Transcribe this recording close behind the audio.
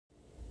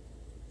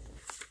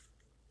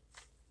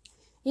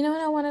You know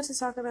what I wanted to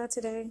talk about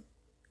today?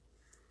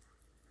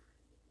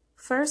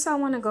 First, I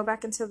want to go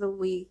back into the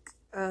week.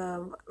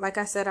 Like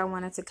I said, I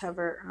wanted to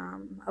cover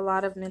a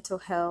lot of mental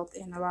health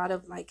and a lot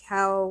of like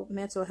how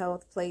mental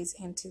health plays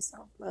into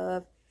self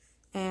love.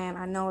 And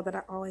I know that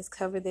I always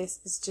cover this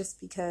is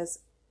just because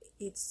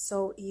it's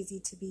so easy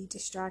to be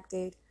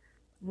distracted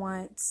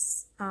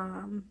once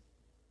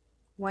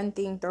one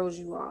thing throws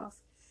you off.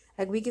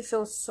 Like we can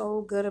feel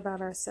so good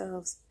about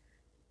ourselves,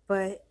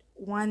 but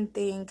one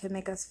thing can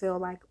make us feel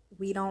like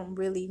we don't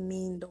really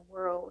mean the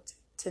world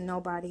to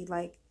nobody.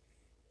 Like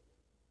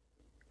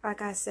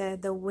I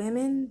said, the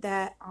women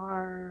that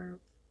are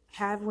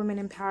have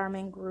women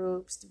empowerment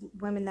groups,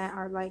 women that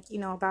are like,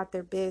 about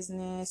their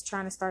business,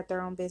 trying to start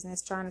their own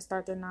business, trying to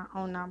start their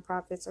own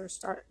nonprofits or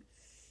start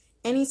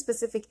any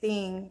specific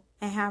thing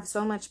and have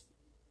so much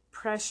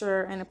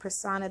pressure and a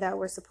persona that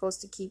we're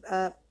supposed to keep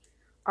up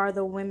are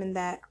the women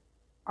that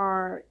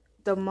are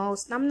the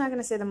most, I'm not going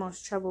to say the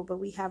most trouble, but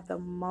we have the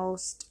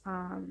most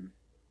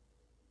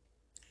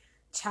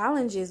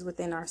challenges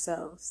within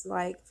ourselves.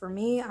 Like for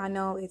me, I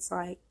know it's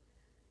like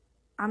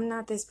I'm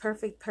not this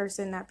perfect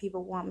person that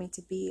people want me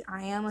to be.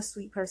 I am a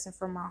sweet person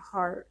from my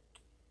heart,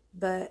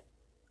 but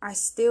I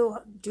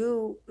still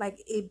do, like,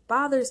 it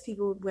bothers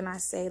people when I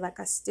say, like,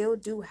 I still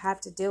do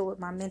have to deal with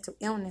my mental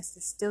illness.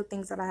 There's still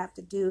things that I have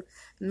to do,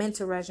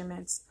 mental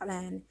regimens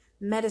and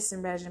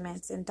medicine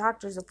regimens and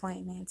doctor's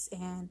appointments.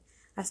 And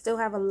I still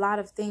have a lot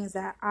of things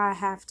that I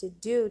have to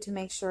do to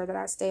make sure that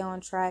I stay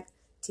on track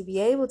to be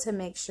able to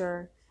make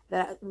sure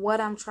that what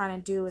I'm trying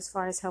to do as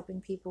far as helping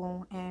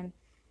people and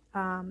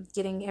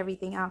getting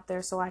everything out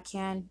there so I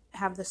can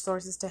have the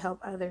sources to help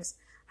others.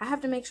 I have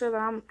to make sure that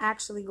I'm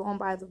actually going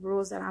by the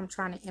rules that I'm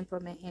trying to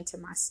implement into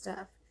my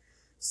stuff.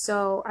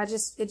 So it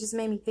just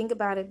made me think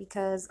about it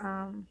because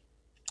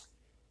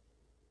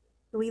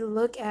we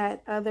look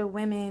at other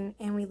women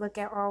and we look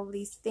at all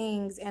these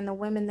things and the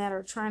women that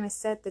are trying to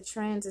set the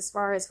trends as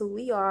far as who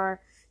we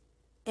are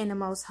in the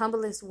most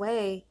humblest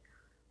way.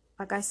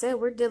 Like I said,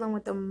 we're dealing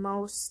with the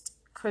most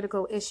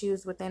critical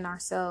issues within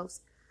ourselves.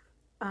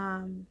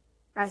 Um,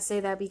 I say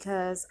that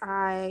because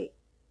I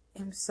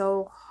am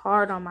so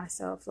hard on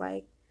myself.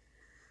 Like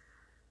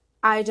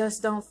I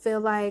just don't feel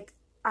like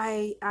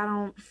I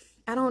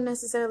don't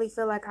necessarily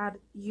feel like I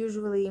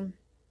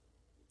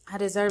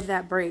deserve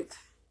that break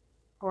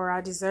or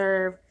I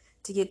deserve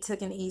to get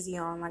taken easy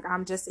on. Like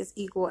I'm just as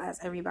equal as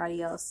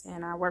everybody else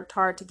and I worked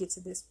hard to get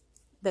to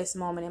this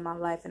moment in my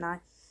life and I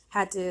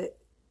had to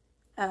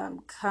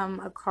come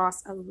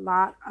across a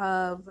lot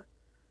of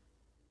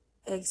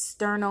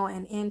external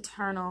and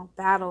internal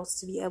battles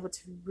to be able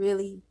to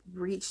really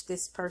reach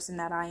this person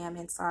that I am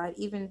inside,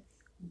 even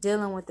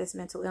dealing with this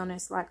mental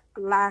illness. Like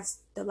the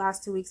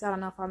last 2 weeks, I don't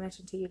know if I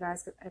mentioned to you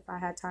guys if I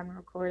had time to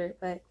record it,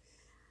 but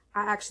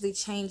I actually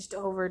changed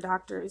over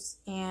doctors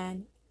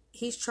and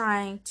he's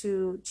trying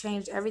to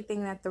change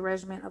everything that the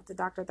regimen of the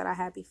doctor that I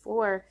had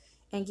before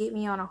and get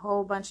me on a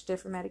whole bunch of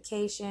different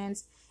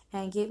medications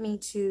and get me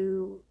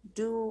to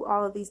do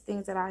all of these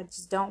things that I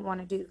just don't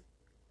want to do.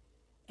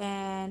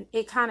 And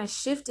it kind of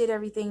shifted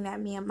everything that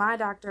me and my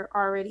doctor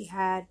already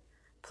had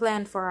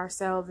planned for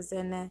ourselves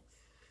and the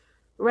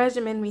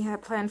regimen we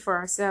had planned for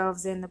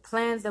ourselves and the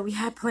plans that we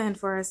had planned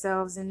for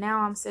ourselves. And now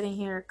I'm sitting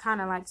here kind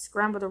of like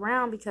scrambled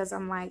around because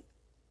I'm like,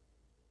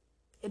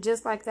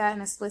 just like that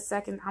in a split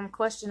second, I'm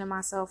questioning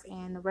myself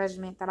and the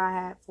regimen that I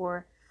had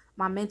for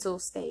my mental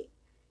state.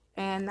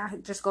 And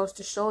that just goes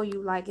to show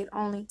you, like, it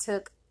only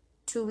took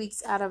 2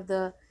 weeks out of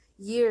the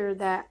year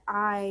that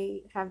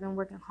I have been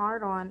working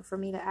hard on for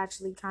me to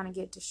actually kind of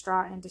get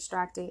distraught and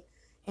distracted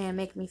and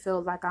make me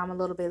feel like I'm a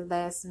little bit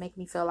less, make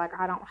me feel like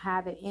I don't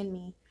have it in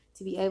me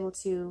to be able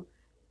to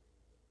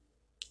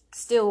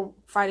still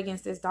fight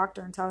against this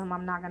doctor and tell him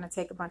I'm not going to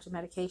take a bunch of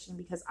medication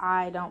because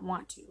I don't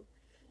want to.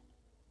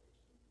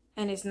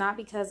 And it's not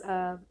because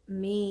of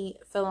me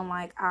feeling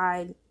like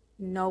I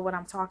know what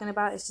I'm talking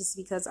about. It's just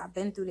because I've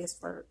been through this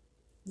for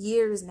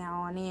years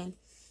now on end.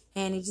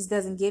 And it just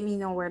doesn't get me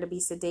nowhere to be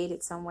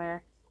sedated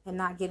somewhere and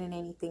not getting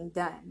anything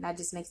done. That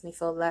just makes me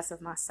feel less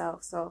of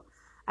myself. So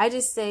I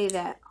just say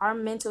that our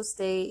mental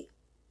state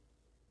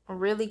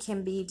really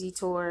can be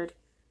detoured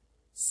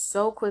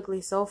so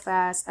quickly, so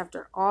fast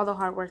after all the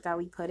hard work that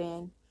we put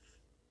in,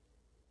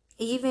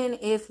 even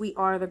if we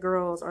are the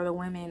girls or the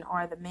women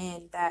or the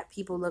men that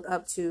people look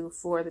up to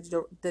for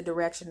the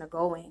direction to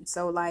go in.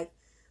 So like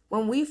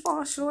when we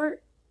fall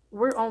short,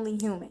 we're only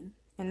human.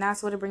 And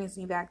that's what it brings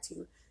me back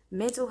to.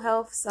 Mental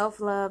health,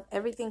 self-love,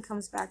 everything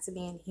comes back to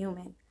being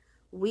human.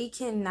 We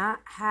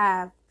cannot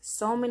have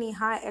so many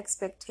high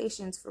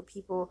expectations for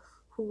people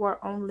who are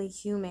only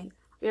human.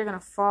 We're going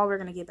to fall, we're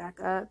going to get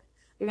back up.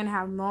 We're going to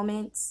have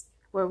moments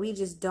where we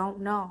just don't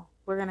know.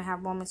 We're going to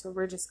have moments where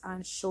we're just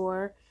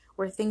unsure,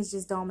 where things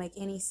just don't make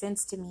any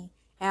sense to me.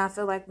 And I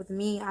feel like with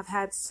me, I've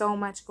had so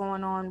much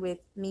going on with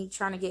me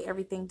trying to get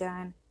everything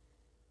done.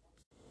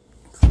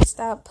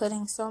 Stop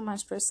putting so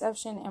much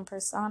perception and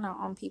persona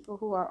on people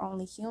who are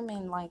only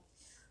human. Like,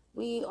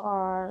 we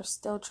are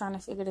still trying to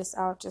figure this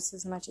out just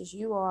as much as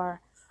you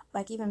are.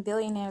 Like, even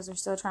billionaires are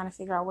still trying to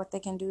figure out what they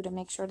can do to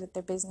make sure that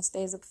their business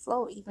stays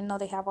afloat, even though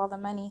they have all the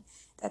money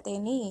that they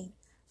need.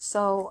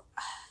 So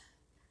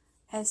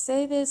I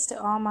say this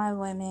to all my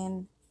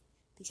women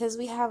because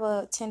we have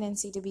a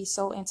tendency to be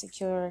so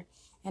insecure,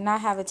 and I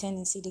have a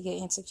tendency to get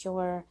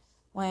insecure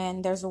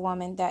when there's a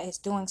woman that is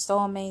doing so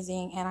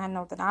amazing, and I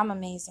know that I'm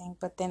amazing,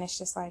 but then it's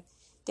just like,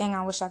 dang,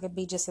 I wish I could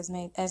be just as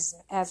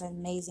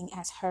amazing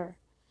as her,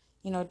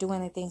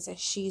 doing the things that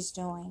she's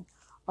doing,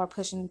 or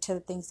pushing to the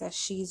things that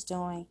she's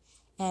doing.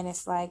 And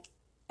it's like,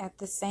 at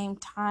the same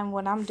time,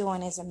 what I'm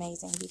doing is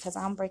amazing because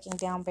I'm breaking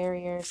down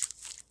barriers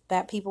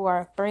that people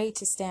are afraid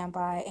to stand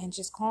by, and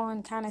just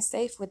going kind of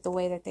safe with the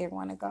way that they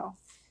want to go.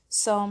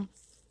 So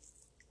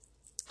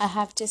I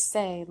have to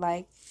say,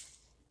 like,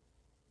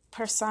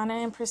 persona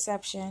and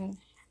perception,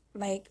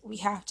 like, we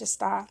have to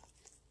stop.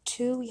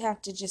 Two, we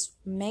have to just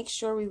make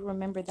sure we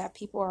remember that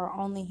people are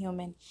only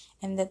human,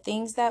 and the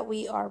things that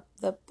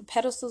the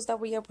pedestals that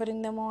we are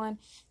putting them on,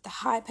 the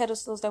high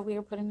pedestals that we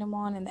are putting them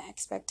on, and the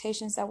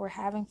expectations that we're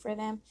having for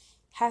them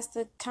has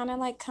to kind of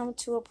like come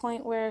to a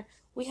point where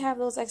we have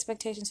those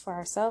expectations for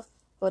ourselves,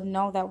 but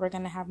know that we're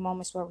going to have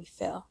moments where we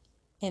fail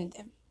in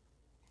them.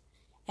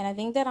 And I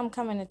think that I'm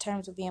coming to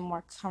terms with being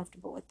more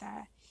comfortable with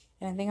that.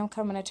 And I think I'm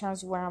coming to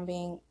terms where I'm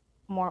being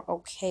more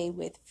okay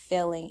with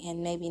failing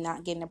and maybe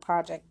not getting a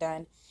project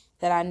done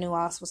that I knew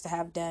I was supposed to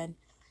have done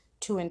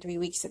 2 and 3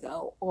 weeks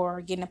ago,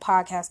 or getting a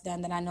podcast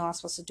done that I know I was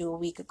supposed to do a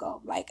week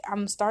ago. Like,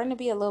 I'm starting to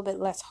be a little bit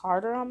less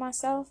harder on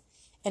myself,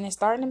 and it's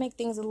starting to make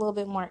things a little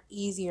bit more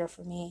easier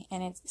for me,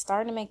 and it's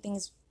starting to make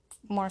things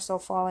more so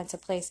fall into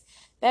place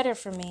better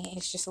for me.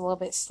 It's just a little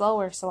bit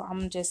slower, so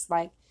I'm just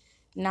like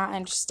not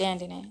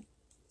understanding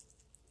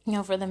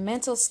it. For the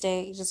mental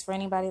state, just for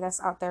anybody that's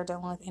out there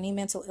dealing with any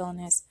mental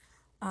illness,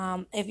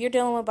 if you're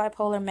dealing with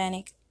bipolar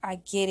manic, I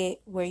get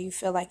it where you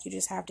feel like you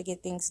just have to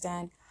get things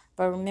done.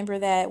 But remember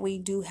that we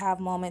do have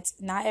moments,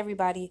 not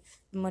everybody,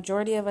 the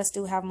majority of us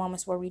do have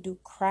moments where we do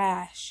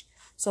crash.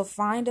 So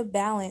find a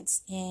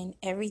balance in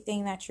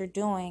everything that you're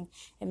doing,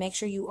 and make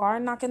sure you are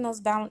knocking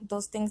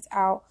those things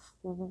out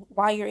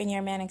while you're in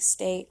your manic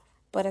state.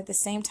 But at the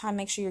same time,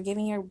 make sure you're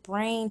giving your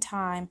brain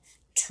time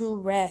to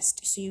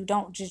rest, so you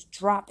don't just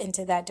drop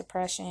into that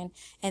depression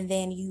and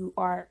then you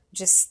are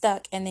just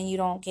stuck, and then you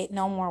don't get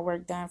no more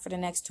work done for the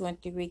next 2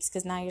 and 3 weeks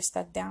because now you're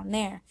stuck down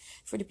there.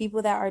 For the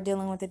people that are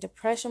dealing with the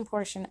depression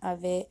portion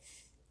of it,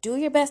 do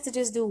your best to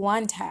just do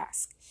one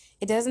task.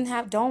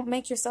 Don't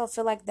make yourself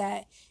feel like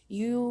that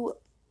you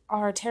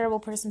are a terrible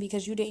person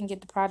because you didn't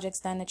get the projects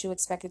done that you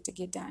expected to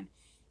get done.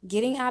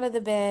 Getting out of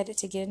the bed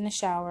to get in the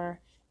shower,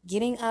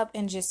 getting up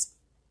and just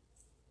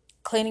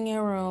cleaning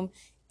your room.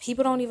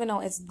 People don't even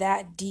know it's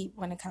that deep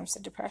when it comes to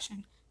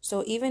depression.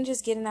 So even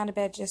just getting out of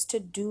bed just to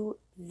do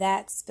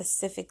that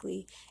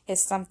specifically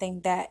is something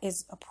that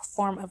is a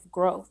form of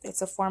growth.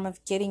 It's a form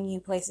of getting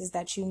you places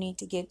that you need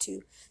to get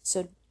to.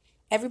 So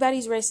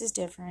everybody's race is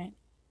different.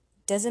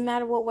 Doesn't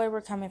matter what way we're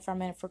coming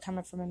from, and if we're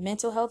coming from a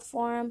mental health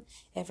forum,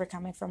 if we're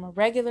coming from a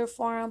regular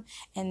forum,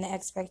 and the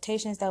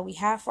expectations that we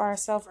have for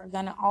ourselves are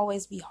going to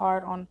always be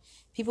hard on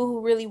people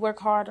who really work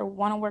hard or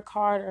want to work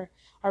hard or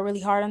are really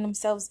hard on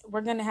themselves.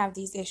 We're going to have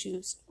these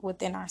issues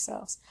within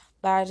ourselves.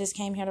 But I just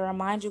came here to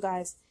remind you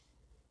guys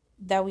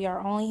that we are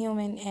only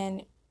human,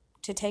 and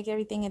to take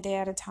everything a day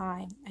at a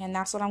time. And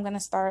that's what I'm going to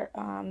start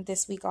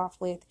this week off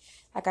with.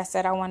 Like I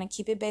said, I want to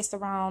keep it based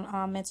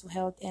around mental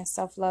health and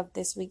self-love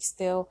this week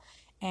still.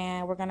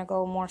 And we're going to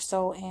go more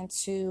so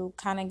into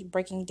kind of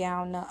breaking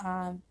down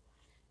the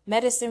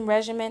medicine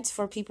regimens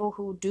for people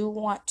who do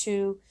want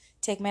to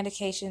take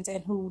medications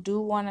and who do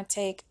want to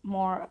take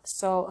more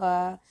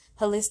so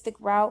holistic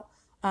route.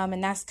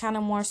 And that's kind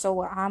of more so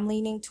what I'm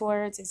leaning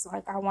towards. It's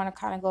like I want to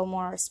kind of go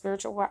more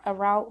spiritual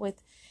route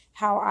with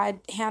how I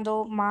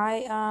handle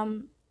my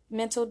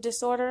mental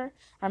disorder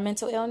or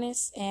mental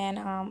illness. And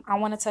I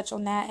want to touch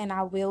on that, and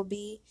I will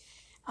be.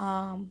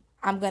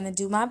 I'm going to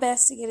do my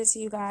best to get it to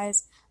you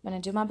guys. I'm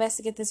going to do my best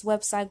to get this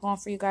website going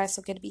for you guys so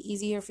it could be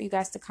easier for you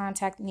guys to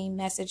contact me,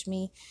 message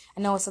me.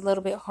 I know it's a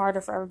little bit harder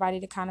for everybody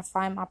to kind of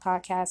find my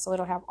podcast, so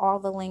it'll have all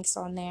the links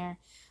on there.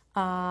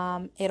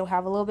 It'll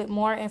have a little bit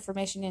more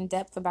information in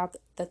depth about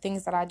the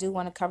things that I do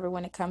want to cover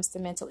when it comes to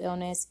mental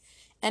illness.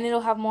 And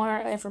it'll have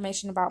more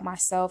information about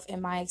myself and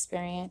my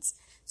experience.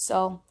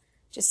 So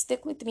just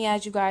stick with me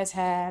as you guys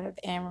have.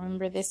 And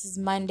remember, this is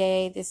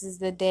Monday. This is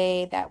the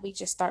day that we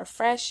just start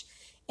fresh.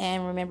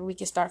 And remember, we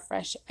can start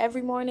fresh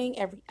every morning,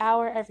 every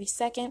hour, every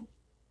second.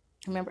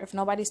 Remember, if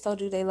nobody's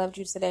told you they loved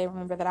you today,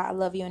 remember that I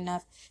love you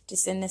enough to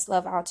send this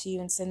love out to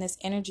you and send this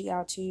energy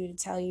out to you to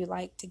tell you,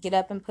 like, to get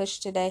up and push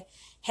today.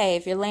 Hey,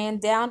 if you're laying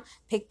down,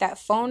 pick that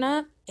phone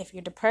up. If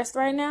you're depressed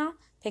right now,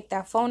 pick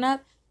that phone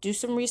up. Do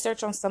some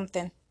research on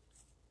something.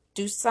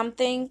 Do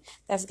something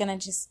that's going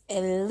to just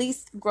at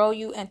least grow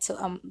you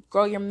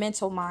grow your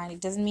mental mind.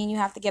 It doesn't mean you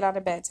have to get out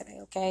of bed today,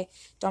 okay?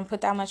 Don't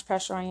put that much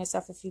pressure on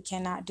yourself if you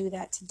cannot do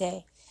that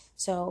today.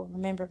 So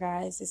remember,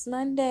 guys, it's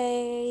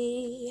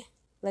Monday.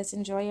 Let's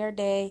enjoy our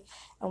day.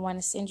 I want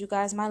to send you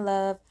guys my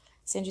love.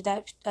 send you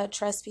that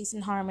trust, peace,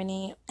 and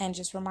harmony, and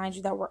just remind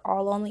you that we're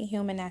all only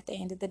human at the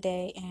end of the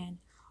day, and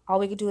all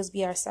we can do is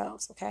be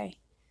ourselves, okay?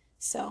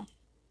 So,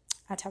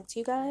 I'll talk to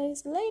you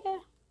guys later.